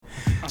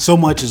So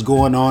much is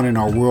going on in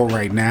our world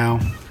right now.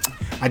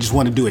 I just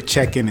want to do a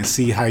check-in and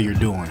see how you're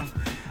doing.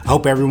 I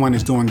hope everyone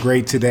is doing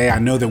great today. I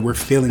know that we're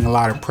feeling a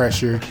lot of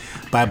pressure,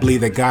 but I believe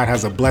that God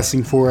has a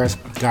blessing for us.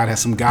 God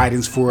has some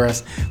guidance for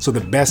us. So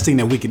the best thing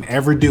that we can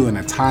ever do in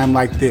a time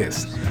like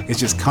this is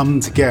just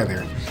come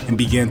together and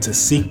begin to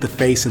seek the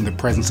face and the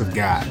presence of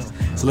God.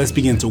 So let's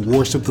begin to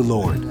worship the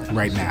Lord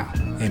right now.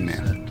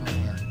 Amen.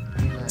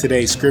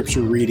 Today's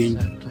scripture reading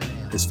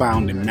is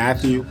found in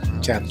Matthew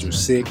chapter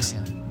 6,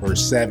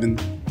 verse 7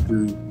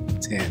 through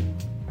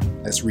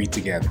 10. Let's read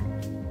together.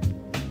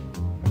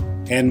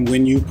 And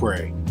when you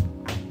pray,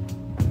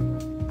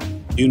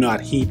 do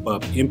not heap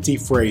up empty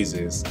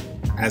phrases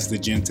as the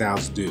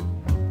Gentiles do,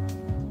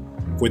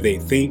 for they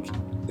think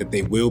that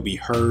they will be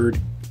heard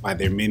by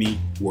their many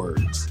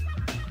words.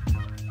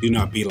 Do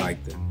not be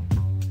like them,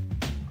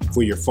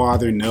 for your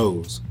Father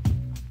knows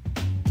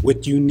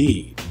what you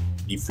need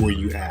before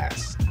you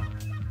ask.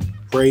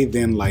 Pray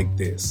then like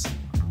this: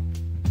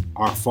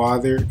 Our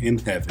Father in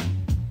heaven,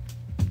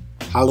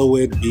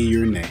 hallowed be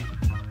your name.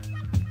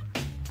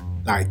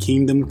 Thy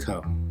kingdom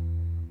come,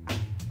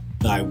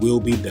 thy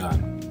will be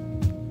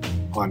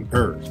done, on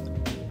earth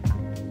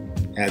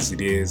as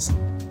it is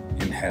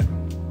in heaven.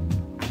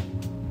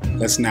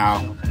 Let's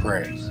now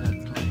pray.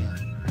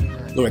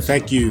 Lord,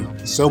 thank you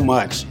so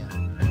much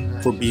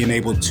for being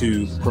able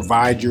to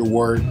provide your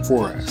word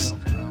for us,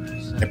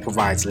 that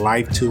provides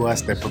life to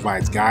us, that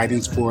provides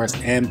guidance for us,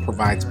 and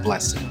provides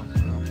blessing.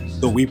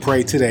 So we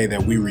pray today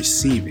that we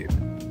receive it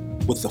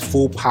with the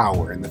full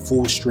power and the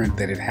full strength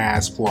that it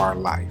has for our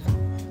life.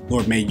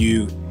 Lord, may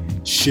you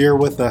share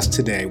with us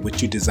today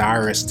what you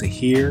desire us to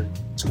hear,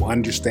 to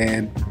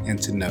understand, and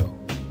to know.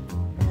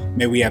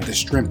 May we have the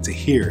strength to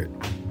hear it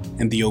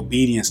and the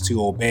obedience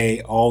to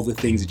obey all the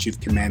things that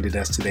you've commanded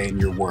us today in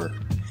your word.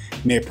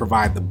 May it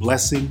provide the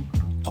blessing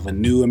of a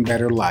new and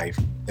better life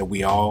that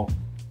we all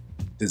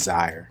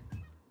desire.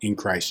 In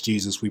Christ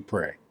Jesus we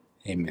pray.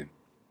 Amen.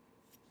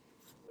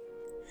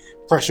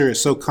 Pressure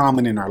is so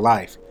common in our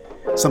life.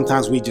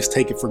 Sometimes we just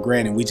take it for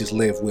granted. We just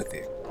live with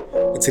it.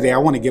 But today I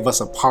want to give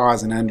us a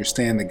pause and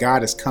understand that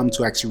God has come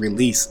to actually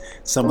release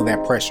some of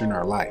that pressure in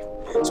our life.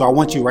 So I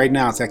want you right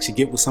now to actually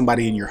get with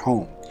somebody in your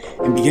home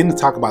and begin to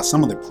talk about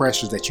some of the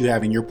pressures that you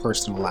have in your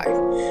personal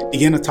life.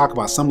 Begin to talk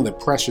about some of the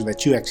pressure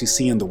that you actually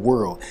see in the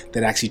world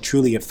that actually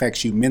truly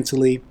affects you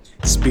mentally,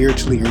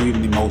 spiritually, or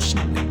even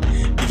emotionally.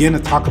 Begin to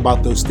talk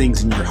about those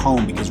things in your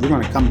home, because we're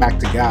going to come back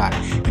to God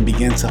and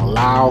begin to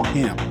allow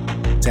Him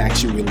to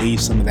actually relieve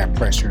some of that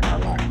pressure in our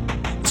life.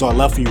 So I'd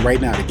love for you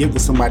right now to get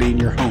with somebody in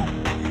your home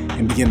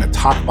and begin to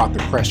talk about the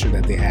pressure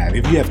that they have.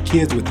 If you have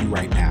kids with you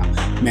right now,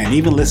 man,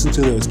 even listen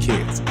to those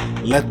kids.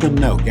 Let them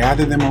know.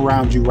 Gather them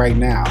around you right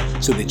now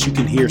so that you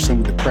can hear some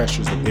of the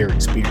pressures that they're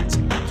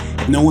experiencing.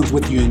 If no one's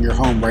with you in your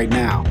home right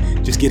now,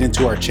 just get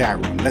into our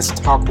chat room. Let's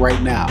talk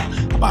right now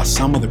about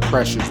some of the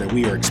pressures that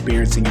we are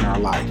experiencing in our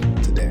life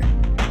today.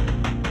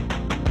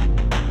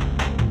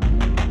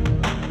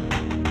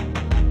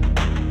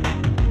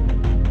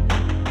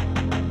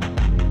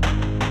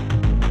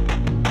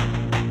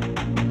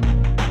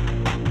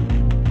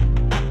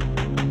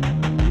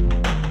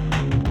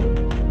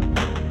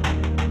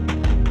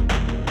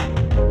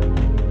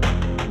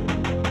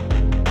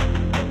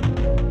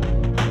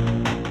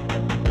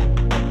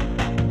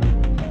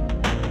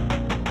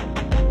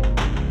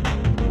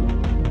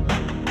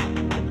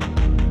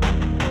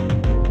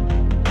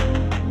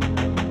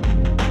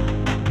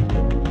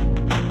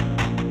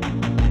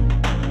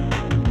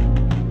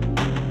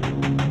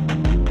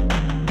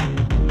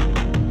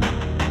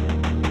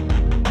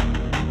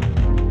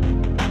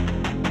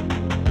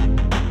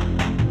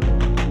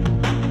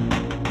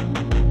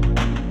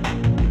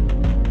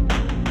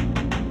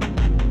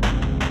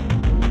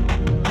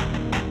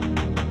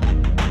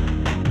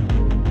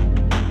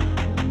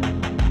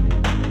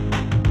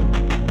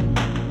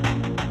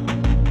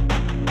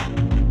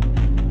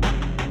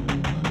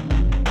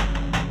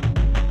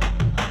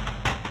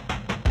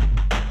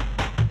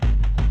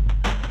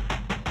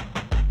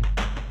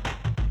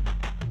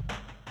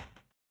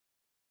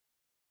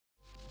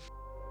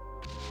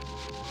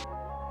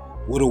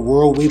 What a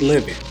world we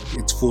live in.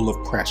 It's full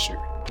of pressure.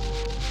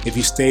 If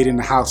you stayed in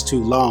the house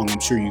too long, I'm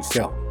sure you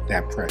felt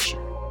that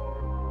pressure.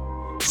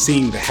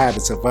 Seeing the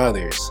habits of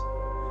others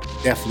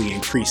definitely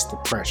increased the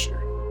pressure.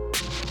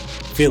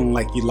 Feeling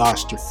like you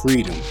lost your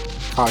freedom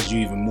caused you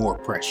even more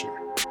pressure.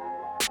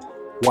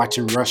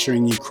 Watching Russia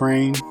and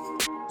Ukraine,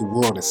 the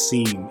world has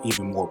seen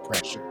even more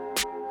pressure.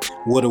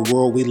 What a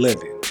world we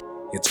live in.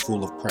 It's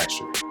full of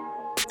pressure.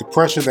 The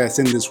pressure that's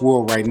in this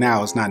world right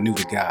now is not new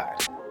to God.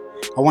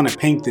 I want to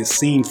paint this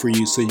scene for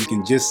you so you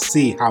can just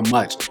see how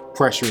much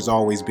pressure has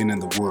always been in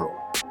the world.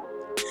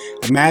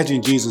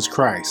 Imagine Jesus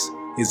Christ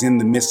is in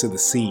the midst of the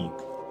scene.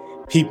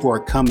 People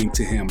are coming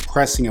to him,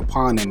 pressing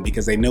upon him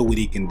because they know what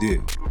he can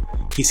do.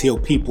 He's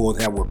healed people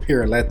that were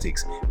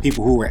paralytics,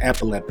 people who were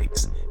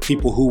epileptics,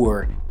 people who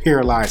were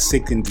paralyzed,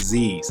 sick, and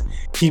diseased,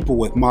 people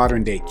with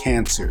modern day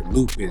cancer,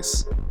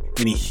 lupus,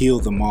 and he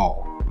healed them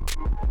all.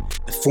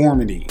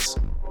 Deformities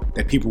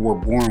that people were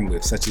born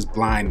with, such as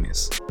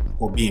blindness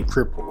or being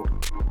crippled,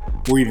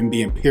 or even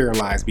being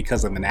paralyzed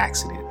because of an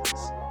accident.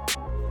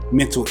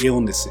 Mental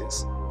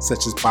illnesses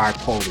such as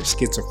bipolar,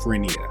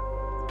 schizophrenia,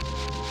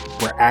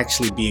 were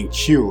actually being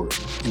cured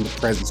in the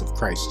presence of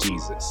Christ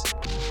Jesus.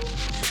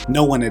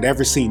 No one had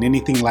ever seen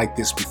anything like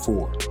this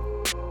before.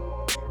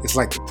 It's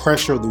like the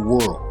pressure of the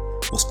world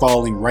was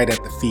falling right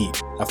at the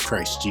feet of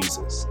Christ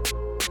Jesus.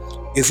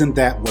 Isn't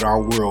that what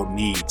our world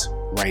needs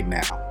right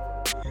now?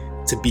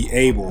 To be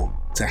able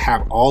to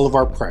have all of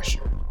our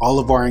pressure, all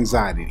of our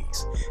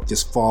anxieties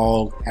just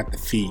fall at the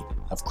feet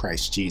of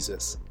Christ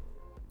Jesus.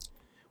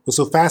 What's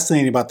so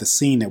fascinating about the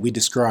scene that we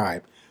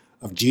describe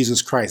of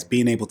Jesus Christ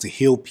being able to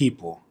heal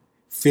people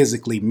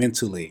physically,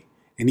 mentally,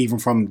 and even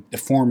from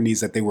deformities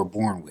that they were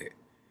born with.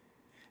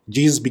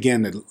 Jesus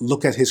began to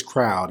look at his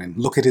crowd and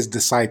look at his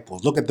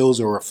disciples, look at those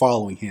who were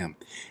following him,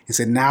 and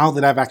said, now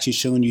that I've actually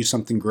shown you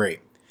something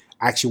great,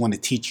 I actually want to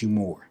teach you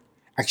more.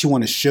 I actually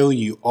want to show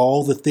you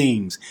all the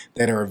things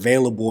that are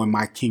available in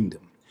my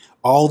kingdom.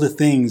 All the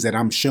things that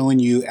I'm showing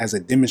you as a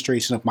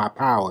demonstration of my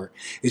power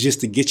is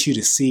just to get you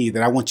to see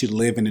that I want you to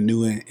live in a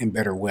new and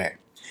better way.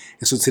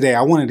 And so today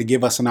I wanted to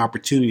give us an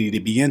opportunity to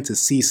begin to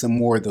see some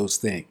more of those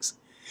things.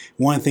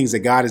 One of the things that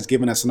God has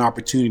given us an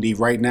opportunity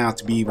right now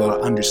to be able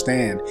to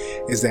understand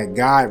is that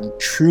God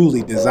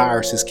truly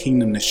desires his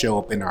kingdom to show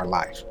up in our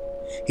life.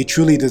 He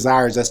truly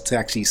desires us to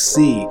actually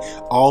see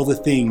all the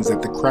things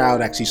that the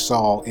crowd actually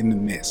saw in the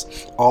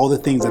midst, all the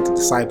things that the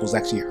disciples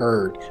actually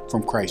heard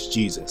from Christ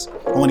Jesus.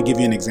 I want to give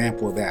you an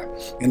example of that.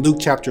 In Luke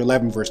chapter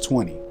 11, verse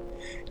 20,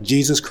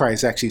 Jesus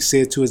Christ actually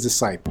said to his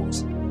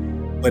disciples,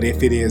 but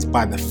if it is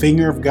by the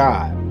finger of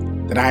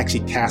God that I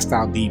actually cast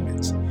out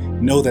demons,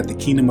 know that the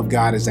kingdom of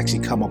God has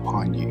actually come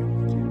upon you.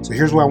 So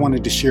here's what I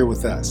wanted to share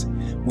with us.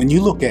 When you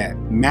look at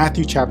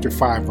Matthew chapter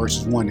 5,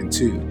 verses 1 and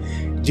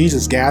 2,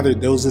 Jesus gathered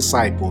those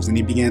disciples and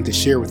he began to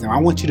share with them. I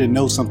want you to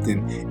know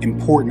something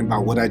important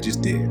about what I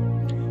just did.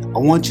 I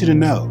want you to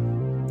know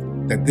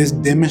that this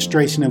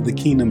demonstration of the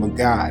kingdom of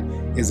God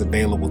is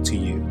available to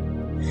you.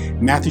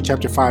 Matthew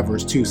chapter 5,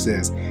 verse 2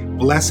 says,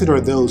 blessed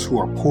are those who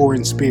are poor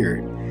in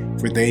spirit,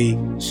 for they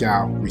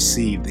shall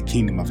receive the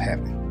kingdom of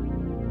heaven.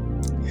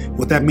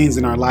 What that means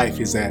in our life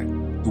is that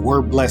the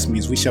word blessed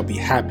means we shall be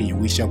happy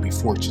and we shall be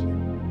fortunate.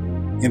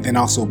 And then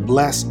also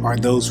blessed are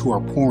those who are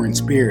poor in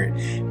spirit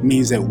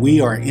means that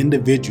we are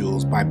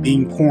individuals by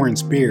being poor in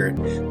spirit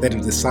that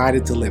have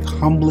decided to live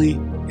humbly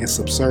and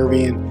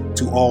subservient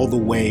to all the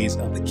ways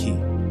of the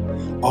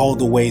King, all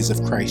the ways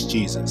of Christ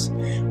Jesus.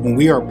 When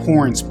we are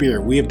poor in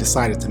spirit, we have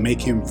decided to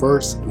make him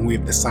first and we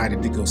have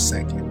decided to go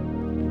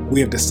second. We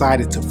have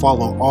decided to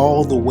follow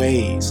all the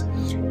ways,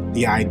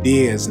 the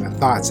ideas and the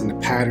thoughts and the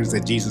patterns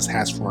that Jesus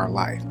has for our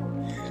life.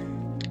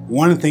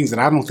 One of the things that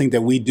I don't think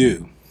that we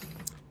do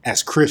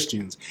as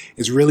Christians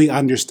is really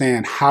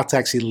understand how to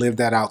actually live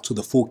that out to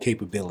the full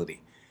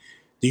capability.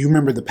 Do you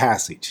remember the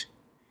passage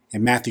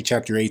in Matthew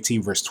chapter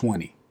 18, verse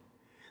 20,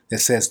 that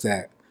says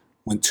that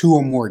when two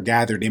or more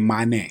gathered in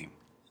my name,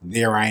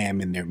 there I am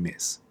in their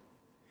midst?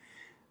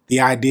 The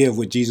idea of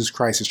what Jesus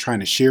Christ is trying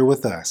to share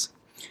with us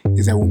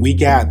is that when we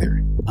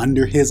gather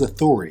under his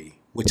authority,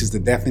 which is the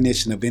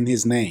definition of in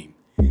his name,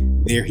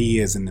 there he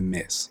is in the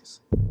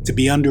midst. To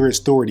be under his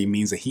authority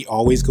means that he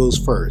always goes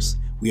first.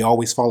 We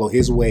always follow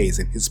his ways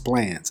and his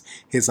plans,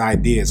 his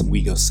ideas, and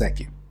we go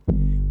second.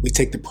 We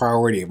take the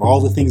priority of all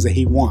the things that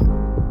he wants,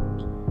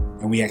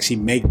 and we actually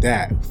make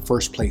that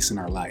first place in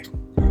our life.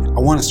 I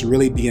want us to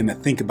really begin to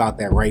think about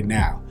that right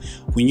now.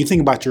 When you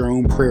think about your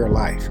own prayer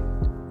life,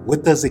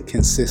 what does it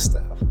consist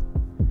of?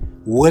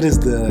 What is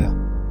the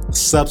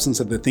substance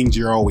of the things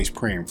you're always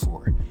praying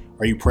for?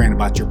 Are you praying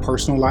about your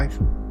personal life?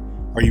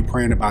 Are you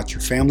praying about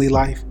your family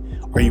life?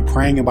 Are you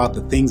praying about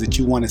the things that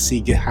you want to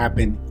see get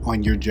happen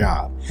on your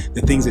job?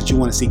 The things that you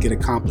want to see get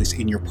accomplished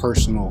in your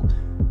personal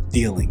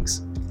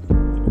dealings?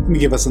 Let me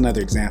give us another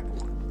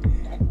example.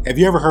 Have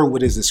you ever heard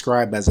what is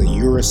described as a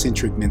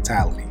Eurocentric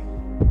mentality?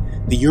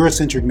 The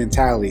Eurocentric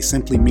mentality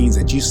simply means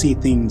that you see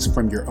things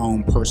from your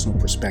own personal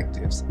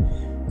perspectives,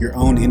 your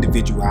own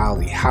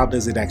individuality. How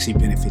does it actually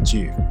benefit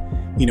you?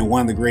 You know,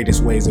 one of the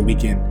greatest ways that we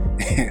can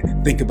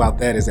think about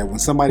that is that when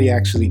somebody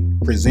actually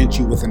presents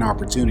you with an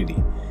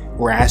opportunity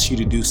or asks you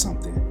to do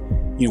something,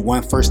 you know, one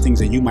of the first things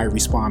that you might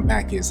respond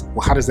back is,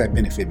 well, how does that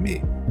benefit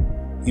me?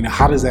 You know,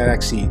 how does that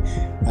actually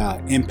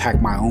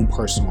impact my own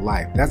personal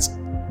life? That's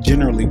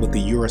generally what the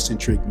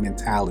Eurocentric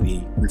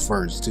mentality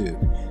refers to.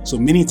 So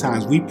many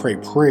times we pray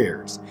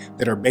prayers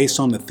that are based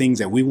on the things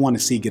that we want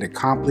to see get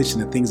accomplished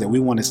and the things that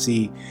we want to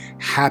see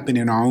happen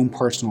in our own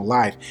personal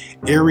life,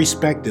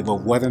 irrespective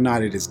of whether or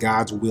not it is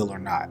God's will or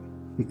not.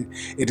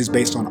 It is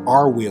based on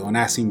our will and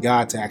asking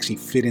God to actually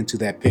fit into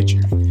that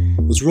picture.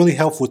 What's really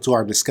helpful to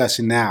our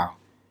discussion now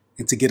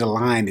and to get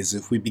aligned is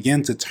if we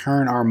begin to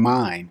turn our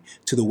mind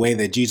to the way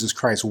that Jesus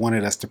Christ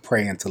wanted us to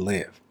pray and to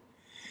live.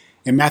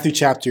 In Matthew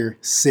chapter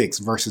 6,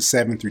 verses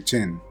 7 through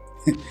 10,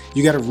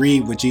 you got to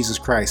read what Jesus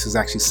Christ is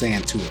actually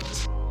saying to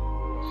us.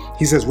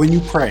 He says, when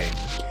you pray,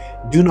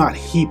 do not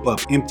heap up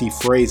empty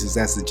phrases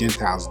as the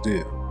Gentiles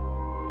do,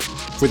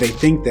 for they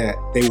think that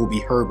they will be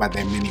heard by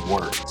their many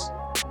words.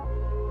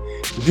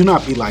 Do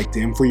not be like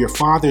them, for your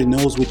Father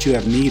knows what you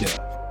have need of.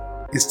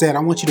 Instead, I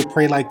want you to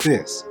pray like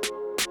this.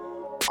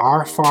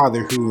 Our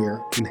Father who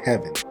are in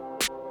heaven,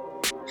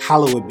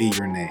 hallowed be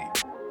your name,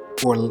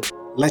 or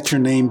let your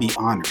name be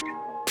honored.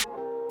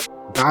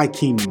 Thy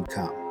kingdom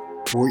come,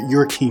 or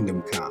your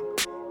kingdom come,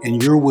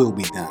 and your will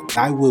be done,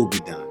 thy will be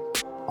done,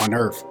 on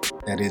earth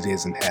that it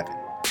is in heaven.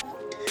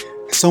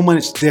 So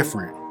much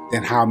different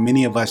than how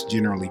many of us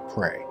generally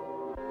pray.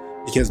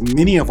 Because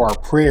many of our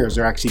prayers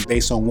are actually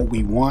based on what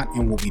we want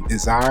and what we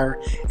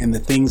desire, and the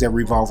things that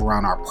revolve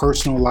around our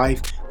personal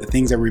life, the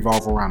things that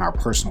revolve around our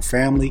personal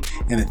family,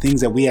 and the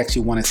things that we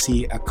actually want to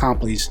see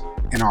accomplished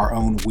in our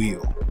own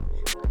will.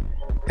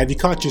 Have you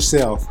caught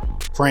yourself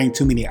praying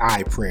too many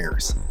I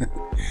prayers?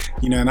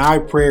 An I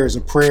prayer is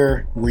a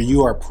prayer where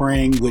you are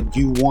praying what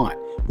you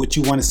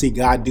want to see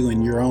God do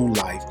in your own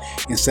life,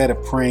 instead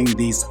of praying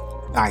these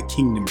thy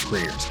kingdom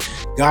prayers.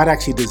 God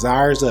actually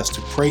desires us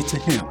to pray to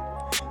him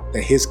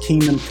that his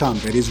kingdom come,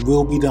 that his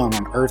will be done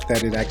on earth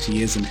that it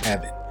actually is in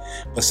heaven.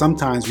 But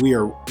sometimes we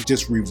are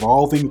just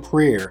revolving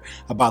prayer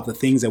about the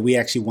things that we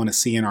actually want to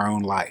see in our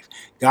own life.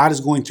 God is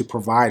going to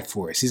provide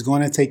for us. He's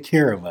going to take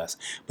care of us.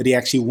 But he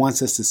actually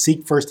wants us to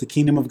seek first the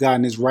kingdom of God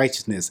and his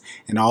righteousness,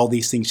 and all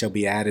these things shall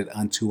be added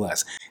unto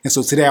us. And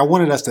so today I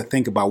wanted us to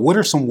think about what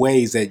are some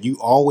ways that you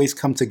always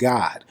come to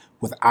God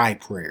with I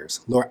prayers.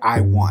 Lord, I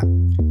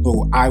want.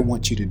 Lord, I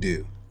want you to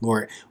do.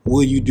 Lord,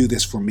 will you do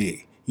this for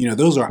me?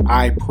 Those are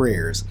I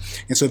prayers.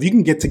 And so if you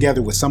can get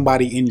together with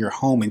somebody in your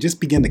home and just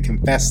begin to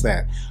confess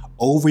that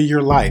over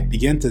your life,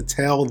 begin to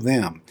tell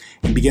them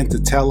and begin to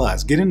tell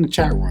us, get in the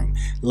chat room,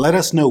 let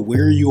us know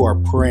where you are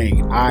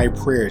praying I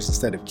prayers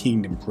instead of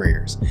kingdom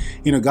prayers.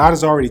 God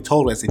has already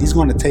told us that he's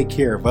going to take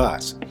care of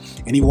us,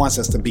 and he wants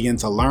us to begin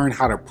to learn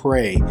how to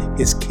pray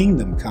his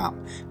kingdom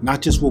come,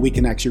 not just what we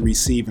can actually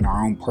receive in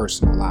our own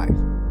personal life.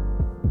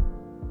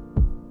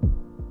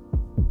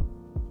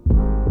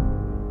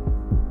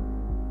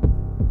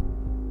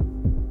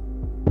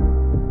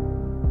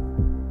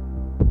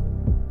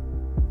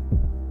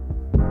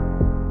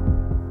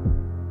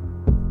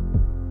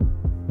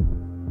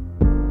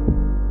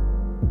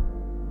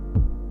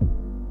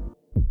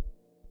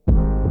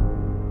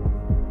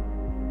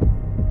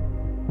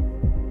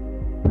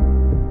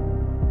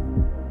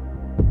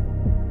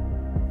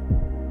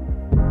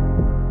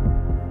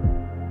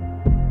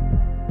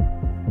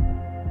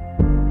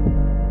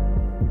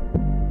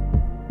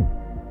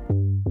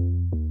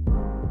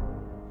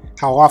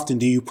 How often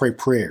do you pray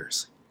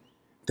prayers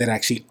that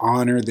actually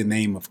honor the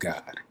name of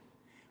God,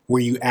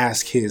 where you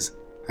ask his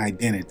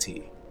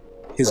identity,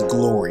 his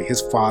glory, his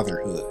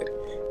fatherhood,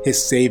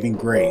 his saving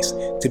grace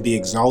to be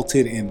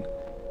exalted and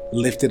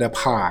lifted up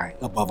high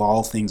above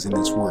all things in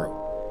this world?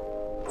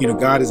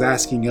 God is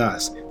asking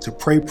us to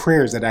pray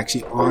prayers that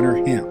actually honor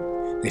him,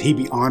 that he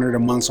be honored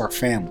amongst our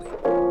family,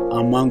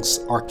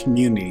 amongst our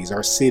communities,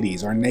 our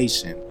cities, our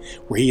nation,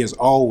 where he is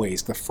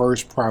always the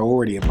first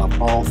priority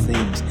above all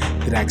things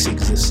that actually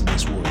exist in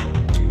this world.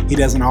 He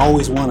doesn't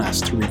always want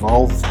us to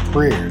revolve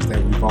prayers that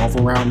revolve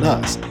around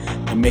us,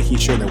 but making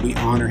sure that we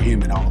honor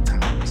him at all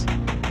times.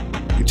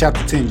 In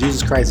chapter 10,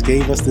 Jesus Christ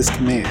gave us this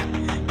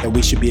command that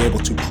we should be able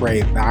to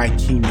pray thy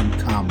kingdom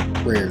come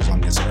prayers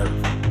on this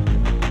earth.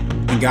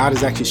 And God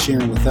is actually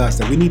sharing with us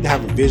that we need to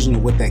have a vision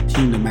of what that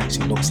kingdom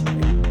actually looks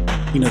like.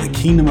 The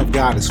kingdom of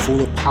God is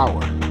full of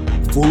power,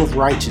 full of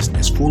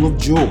righteousness, full of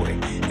joy.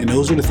 And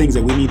those are the things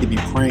that we need to be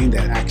praying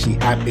that actually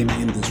happen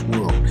in this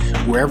world.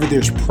 Wherever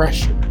there's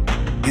pressure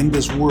in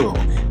this world,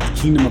 the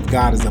kingdom of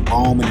God is a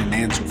balm and an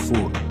answer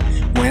for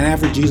it.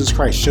 Whenever Jesus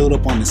Christ showed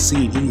up on the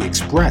scene, he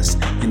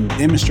expressed and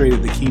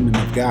demonstrated the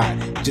kingdom of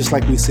God, just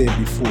like we said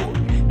before.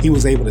 He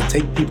was able to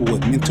take people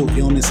with mental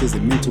illnesses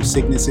and mental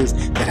sicknesses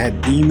that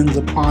had demons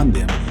upon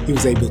them. He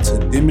was able to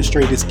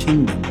demonstrate his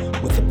kingdom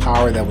with the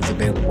power that was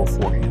available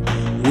for him.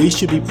 We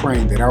should be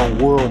praying that our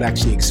world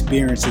actually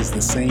experiences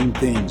the same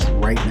things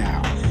right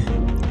now.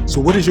 So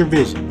what is your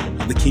vision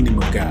of the kingdom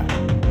of God?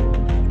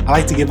 I'd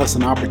like to give us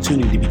an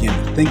opportunity to begin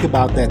to think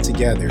about that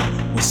together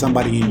with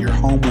somebody in your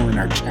home or in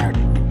our chat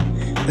room.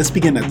 Let's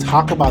begin to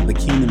talk about the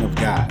kingdom of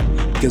God,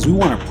 because we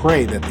want to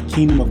pray that the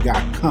kingdom of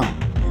God come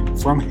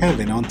from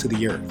heaven onto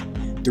the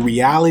earth. The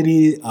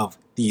reality of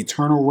the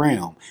eternal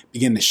realm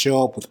begin to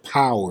show up with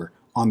power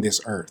on this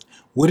earth.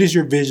 What is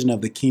your vision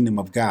of the kingdom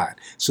of God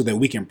so that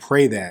we can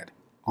pray that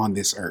on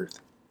this earth?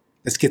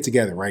 Let's get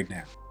together right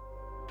now.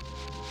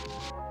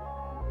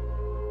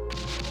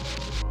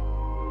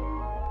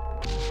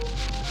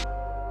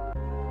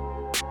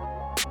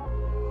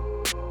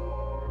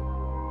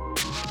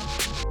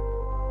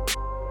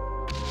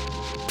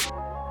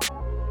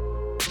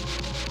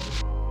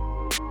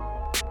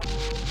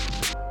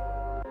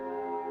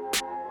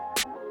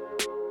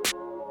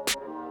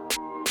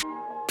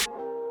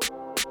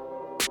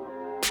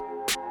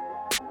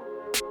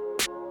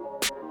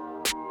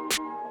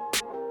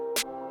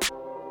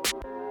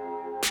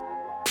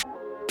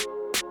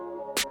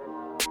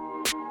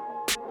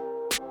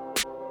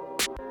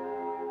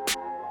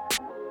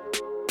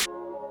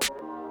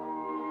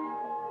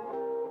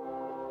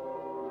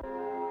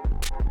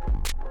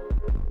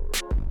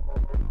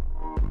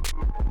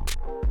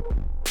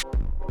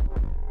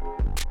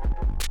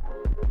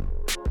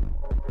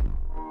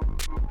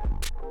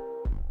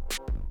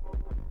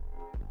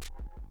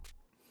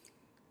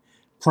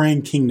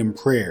 Praying kingdom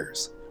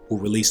prayers will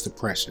release the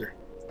pressure.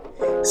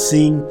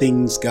 Seeing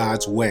things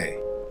God's way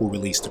will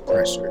release the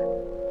pressure.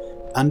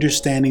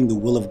 Understanding the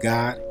will of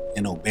God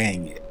and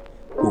obeying it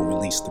will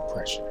release the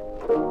pressure.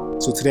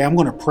 So today I'm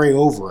going to pray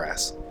over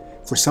us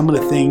for some of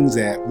the things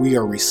that we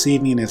are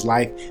receiving in this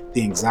life,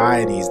 the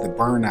anxieties, the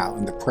burnout,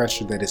 and the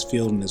pressure that is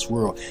filled in this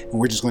world. And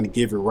we're just going to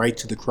give it right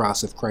to the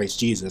cross of Christ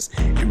Jesus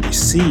and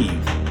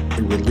receive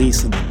the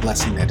release and the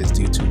blessing that is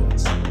due to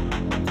us.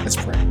 Let's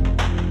pray.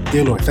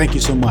 Dear Lord, thank you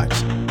so much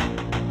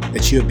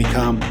that you have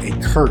become a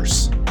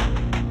curse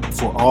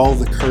for all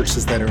the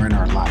curses that are in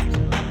our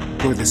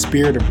life. Lord, the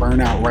spirit of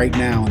burnout right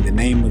now, in the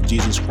name of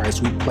Jesus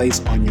Christ, we place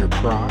on your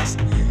cross.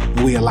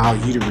 And we allow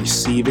you to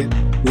receive it.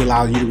 We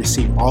allow you to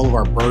receive all of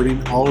our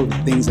burden, all of the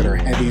things that are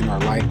heavy in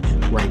our life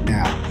right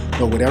now.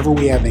 But whatever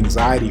we have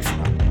anxiety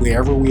from,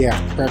 wherever we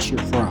have pressure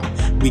from,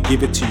 we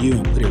give it to you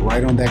and put it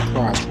right on that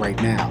cross right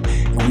now.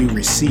 And we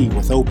receive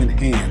with open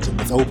hands and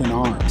with open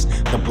arms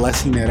the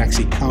blessing that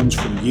actually comes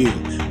from you,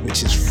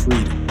 which is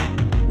freedom,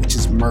 which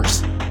is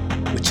mercy,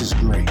 which is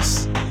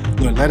grace.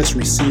 Lord, let us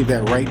receive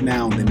that right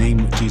now in the name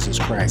of Jesus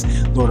Christ.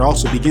 Lord,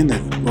 also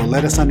Lord,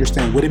 let us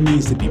understand what it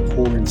means to be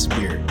poor in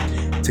spirit,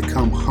 to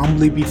come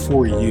humbly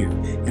before you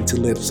and to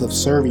live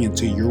subservient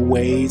to your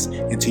ways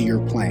and to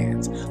your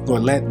plans.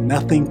 Lord, let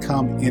nothing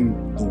come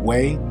in the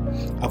way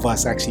of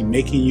us actually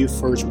making you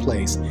first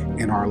place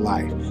in our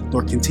life.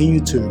 Lord,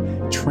 continue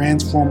to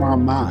transform our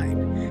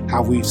mind,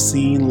 how we've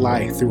seen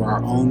life through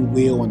our own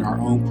will and our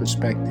own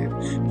perspective.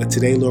 But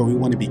today, Lord, we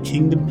want to be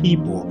kingdom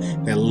people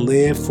that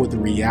live for the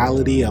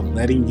reality of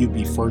letting you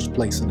be first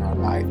place in our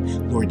life.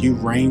 Lord, you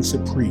reign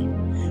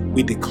supreme.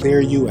 We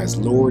declare you as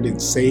Lord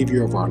and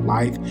Savior of our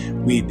life.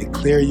 We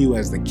declare you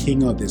as the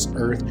King of this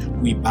earth.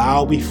 We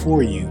bow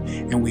before you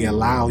and we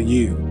allow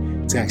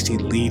you to actually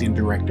lead and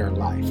direct our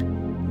life.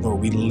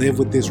 Lord, we live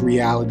with this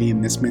reality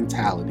and this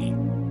mentality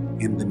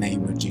in the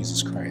name of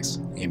Jesus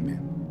Christ.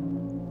 Amen.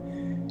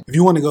 If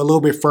you want to go a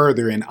little bit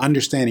further in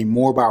understanding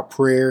more about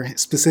prayer,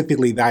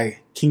 specifically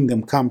Thy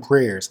Kingdom Come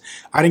prayers,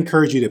 I'd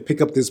encourage you to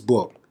pick up this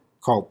book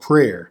called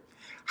Prayer,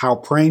 How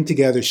Praying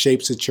Together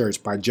Shapes the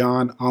Church by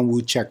John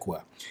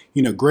Onwuchekwa.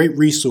 Great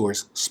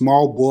resource,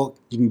 small book.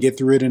 You can get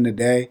through it in a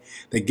day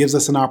that gives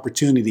us an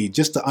opportunity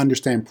just to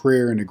understand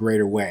prayer in a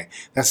greater way.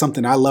 That's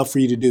something I love for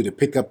you to do, to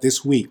pick up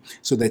this week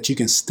so that you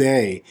can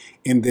stay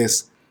in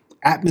this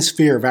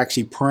atmosphere of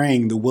actually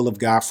praying the will of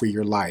God for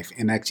your life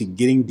and actually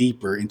getting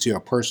deeper into a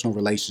personal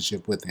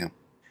relationship with Him.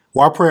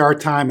 Well, I pray our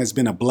time has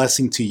been a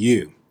blessing to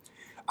you.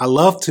 I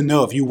love to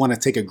know if you want to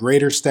take a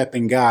greater step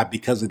in God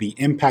because of the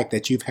impact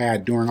that you've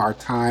had during our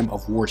time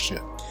of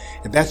worship.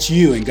 If that's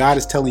you and God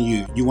is telling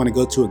you you want to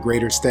go to a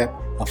greater step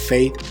of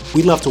faith,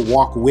 we'd love to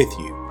walk with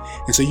you.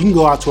 And so you can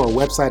go out to our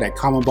website at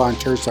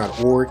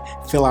commonbondchurch.org,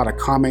 fill out a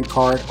comment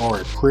card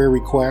or a prayer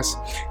request,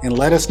 and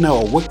let us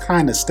know what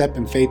kind of step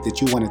in faith that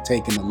you want to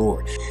take in the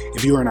Lord.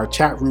 If you are in our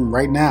chat room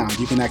right now,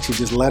 you can actually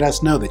just let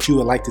us know that you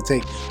would like to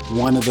take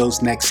one of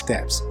those next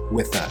steps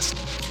with us.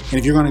 And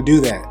if you're going to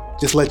do that,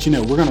 just let you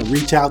know, we're going to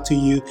reach out to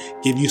you,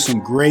 give you some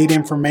great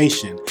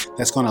information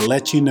that's going to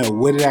let you know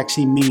what it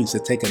actually means to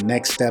take a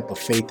next step of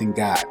faith in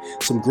God.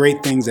 Some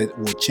great things that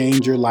will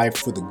change your life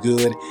for the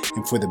good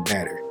and for the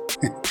better.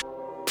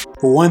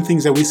 But one thing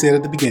that we said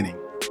at the beginning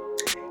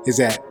is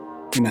that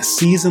in a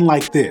season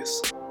like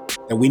this,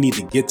 that we need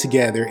to get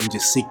together and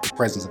just seek the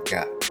presence of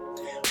God.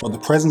 Well, the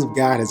presence of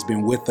God has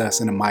been with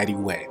us in a mighty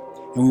way,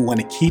 and we want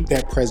to keep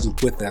that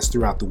presence with us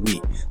throughout the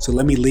week. So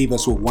let me leave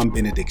us with one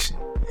benediction.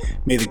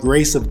 May the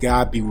grace of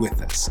God be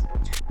with us.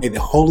 May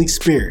the Holy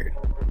Spirit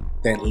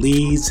that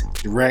leads,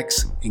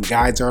 directs, and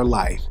guides our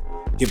life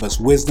give us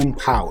wisdom,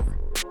 power,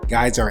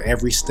 guides our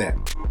every step.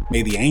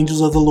 May the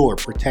angels of the Lord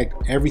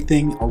protect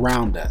everything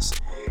around us.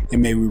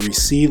 And may we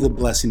receive the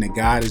blessing that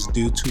God is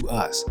due to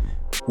us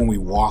when we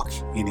walk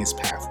in His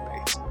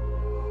pathways.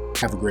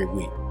 Have a great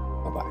week.